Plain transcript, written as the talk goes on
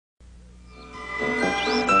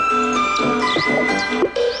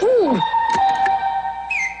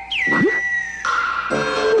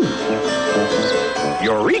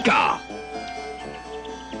Eureka!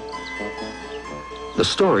 The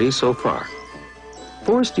story so far.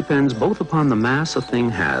 Force depends both upon the mass a thing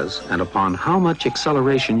has and upon how much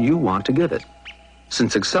acceleration you want to give it.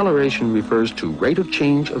 Since acceleration refers to rate of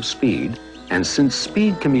change of speed, and since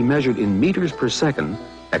speed can be measured in meters per second,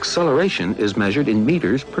 acceleration is measured in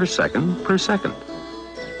meters per second per second.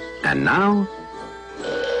 And now,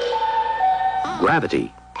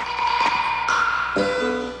 gravity.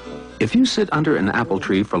 If you sit under an apple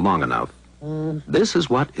tree for long enough, this is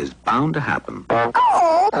what is bound to happen.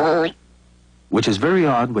 Which is very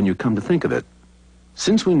odd when you come to think of it,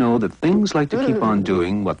 since we know that things like to keep on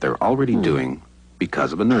doing what they're already doing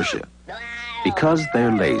because of inertia, because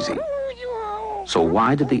they're lazy. So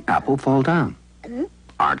why did the apple fall down?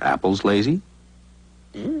 Aren't apples lazy?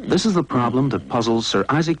 This is the problem that puzzled Sir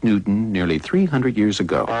Isaac Newton nearly 300 years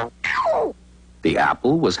ago. The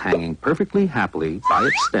apple was hanging perfectly happily by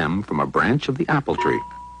its stem from a branch of the apple tree.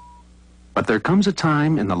 But there comes a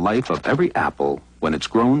time in the life of every apple when it's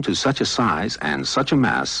grown to such a size and such a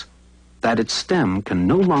mass that its stem can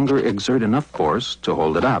no longer exert enough force to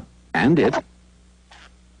hold it up. And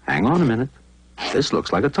hang on a minute, this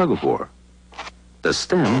looks like a tug-of-war. The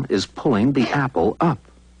stem is pulling the apple up,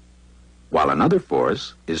 while another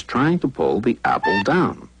force is trying to pull the apple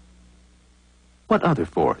down. What other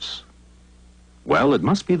force? Well, it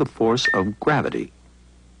must be the force of gravity.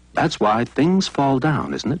 That's why things fall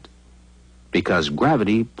down, isn't it? Because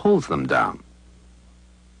gravity pulls them down.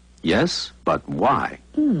 Yes, but why?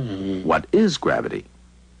 What is gravity?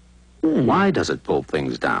 Why does it pull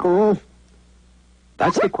things down?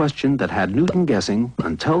 That's the question that had Newton guessing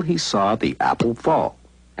until he saw the apple fall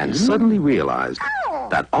and suddenly realized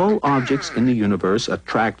that all objects in the universe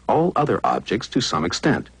attract all other objects to some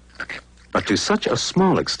extent, but to such a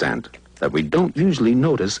small extent that we don't usually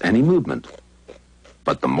notice any movement.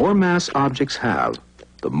 But the more mass objects have,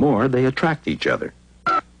 the more they attract each other.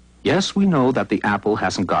 Yes, we know that the apple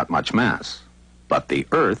hasn't got much mass, but the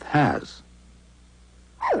Earth has.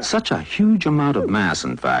 Such a huge amount of mass,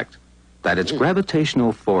 in fact, that its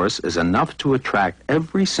gravitational force is enough to attract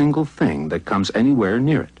every single thing that comes anywhere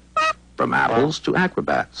near it, from apples to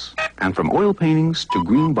acrobats, and from oil paintings to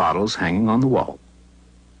green bottles hanging on the wall.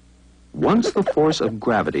 Once the force of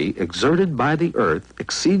gravity exerted by the Earth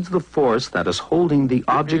exceeds the force that is holding the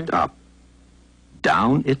object up,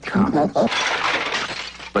 down it comes.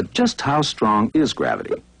 But just how strong is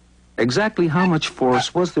gravity? Exactly how much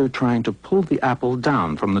force was there trying to pull the apple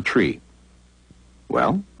down from the tree?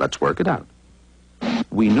 Well, let's work it out.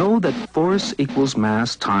 We know that force equals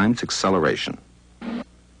mass times acceleration.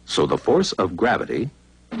 So the force of gravity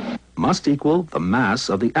must equal the mass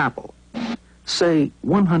of the apple, say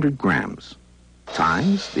 100 grams,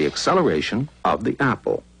 times the acceleration of the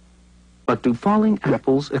apple. But do falling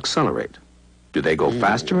apples accelerate? Do they go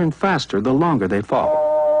faster and faster the longer they fall?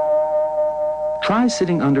 Try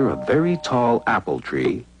sitting under a very tall apple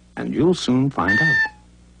tree, and you'll soon find out.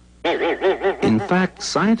 In fact,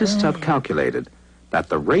 scientists have calculated that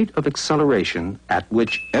the rate of acceleration at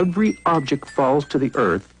which every object falls to the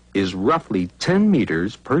Earth is roughly 10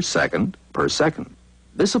 meters per second per second.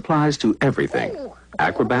 This applies to everything: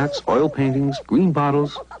 acrobats, oil paintings, green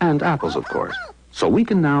bottles, and apples, of course. So we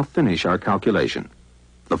can now finish our calculation.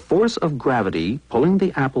 The force of gravity pulling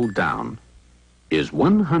the apple down is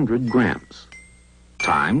 100 grams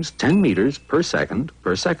times 10 meters per second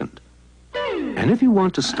per second. And if you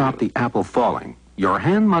want to stop the apple falling, your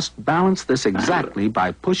hand must balance this exactly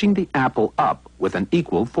by pushing the apple up with an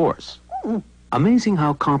equal force. Amazing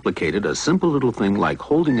how complicated a simple little thing like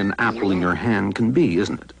holding an apple in your hand can be,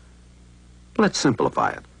 isn't it? Let's simplify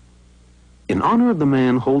it. In honor of the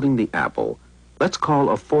man holding the apple, let's call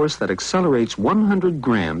a force that accelerates 100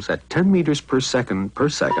 grams at 10 meters per second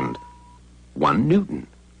 1 Newton.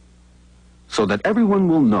 So that everyone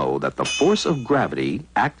will know that the force of gravity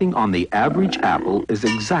acting on the average apple is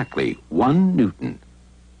exactly 1 Newton.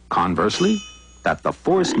 Conversely, that the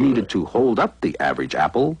force needed to hold up the average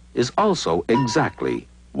apple is also exactly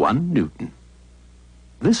 1 Newton.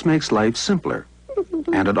 This makes life simpler,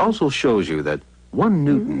 and it also shows you that 1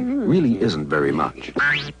 Newton really isn't very much.